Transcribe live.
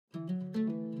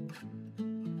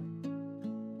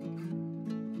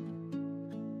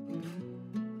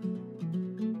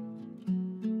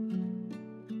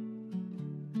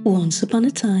Once upon a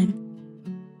time,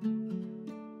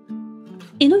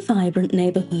 in a vibrant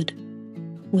neighborhood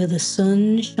where the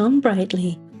sun shone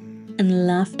brightly and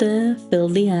laughter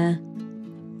filled the air,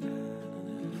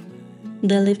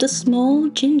 there lived a small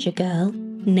ginger girl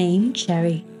named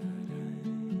Cherry.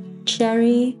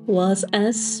 Cherry was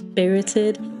as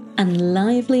spirited and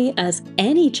lively as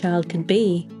any child could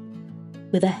be,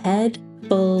 with a head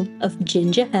full of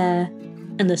ginger hair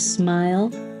and a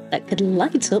smile that could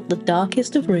light up the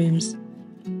darkest of rooms.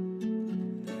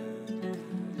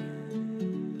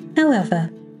 However,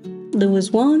 there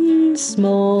was one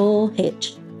small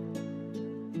hitch.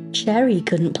 Cherry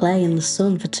couldn't play in the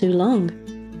sun for too long,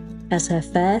 as her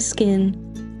fair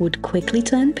skin would quickly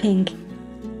turn pink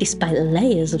despite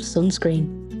layers of sunscreen.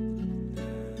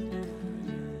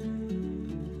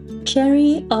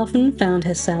 Cherry often found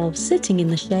herself sitting in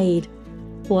the shade,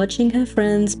 watching her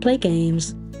friends play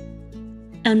games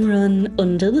and run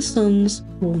under the sun's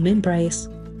warm embrace.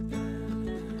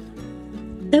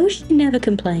 Though she never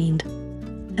complained,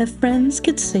 her friends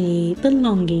could see the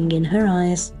longing in her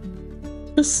eyes,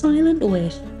 the silent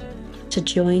wish to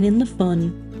join in the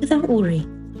fun without worry.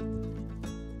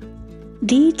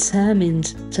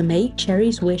 Determined to make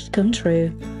Cherry's wish come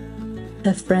true,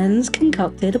 her friends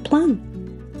concocted a plan.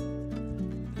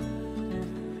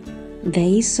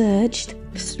 They searched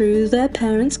through their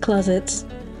parents' closets,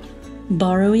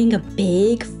 borrowing a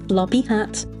big floppy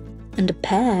hat and a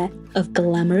pair of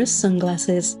glamorous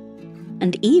sunglasses,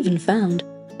 and even found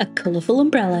a colourful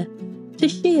umbrella to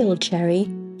shield Cherry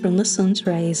from the sun's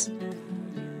rays.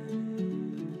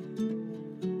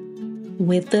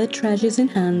 With their treasures in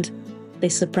hand, they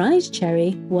surprised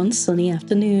Cherry one sunny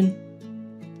afternoon.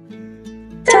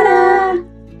 "Ta-da!"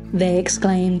 they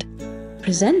exclaimed,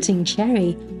 presenting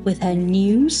Cherry with her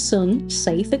new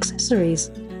sun-safe accessories.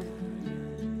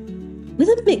 With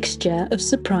a mixture of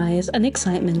surprise and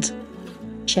excitement,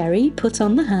 Cherry put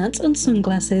on the hat and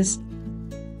sunglasses.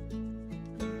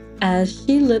 As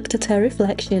she looked at her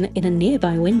reflection in a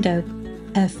nearby window,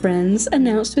 her friends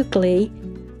announced with glee,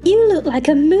 "You look like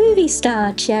a movie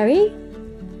star, Cherry!"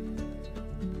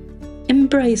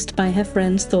 Embraced by her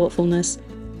friends' thoughtfulness,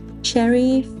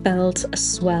 Cherry felt a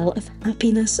swell of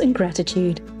happiness and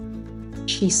gratitude.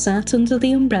 She sat under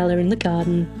the umbrella in the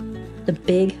garden, the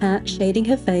big hat shading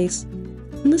her face,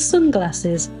 and the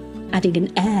sunglasses adding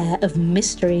an air of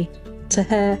mystery to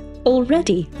her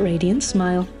already radiant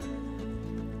smile.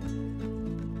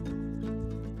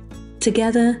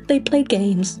 Together they played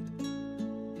games,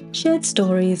 shared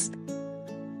stories,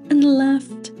 and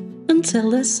laughed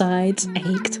until their sides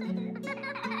ached.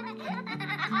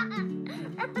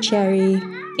 Cherry,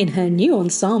 in her new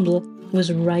ensemble,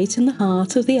 was right in the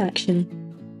heart of the action,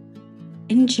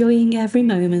 enjoying every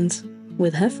moment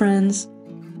with her friends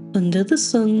under the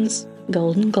sun's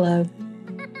golden glow.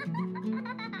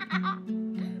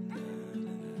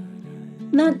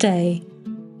 That day,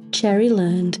 Cherry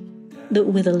learned that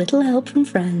with a little help from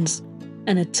friends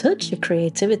and a touch of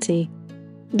creativity,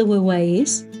 there were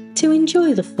ways to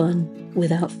enjoy the fun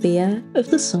without fear of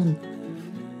the sun.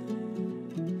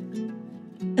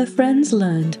 Her friends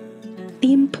learned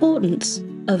the importance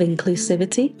of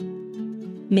inclusivity,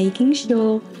 making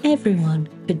sure everyone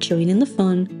could join in the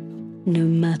fun, no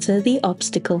matter the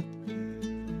obstacle.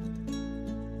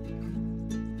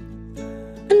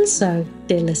 And so,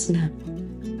 dear listener,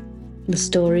 the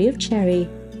story of Cherry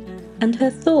and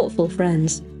her thoughtful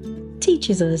friends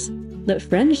teaches us that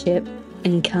friendship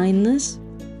and kindness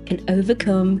can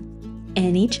overcome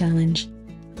any challenge.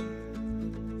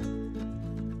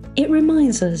 It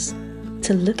reminds us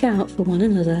to look out for one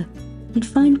another and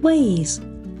find ways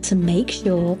to make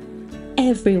sure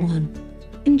everyone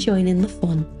can join in the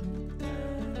fun.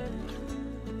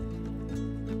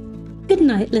 Good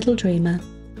night, little dreamer.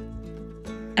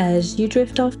 As you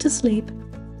drift off to sleep,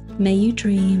 may you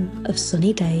dream of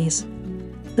sunny days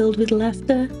filled with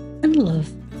laughter and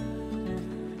love,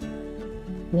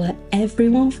 where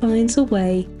everyone finds a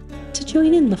way to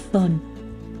join in the fun.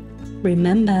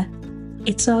 Remember,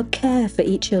 it's our care for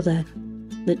each other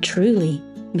that truly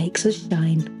makes us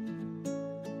shine.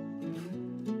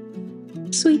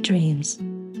 Sweet dreams,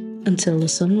 until the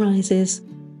sun rises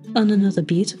on another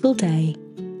beautiful day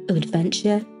of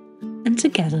adventure and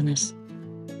togetherness.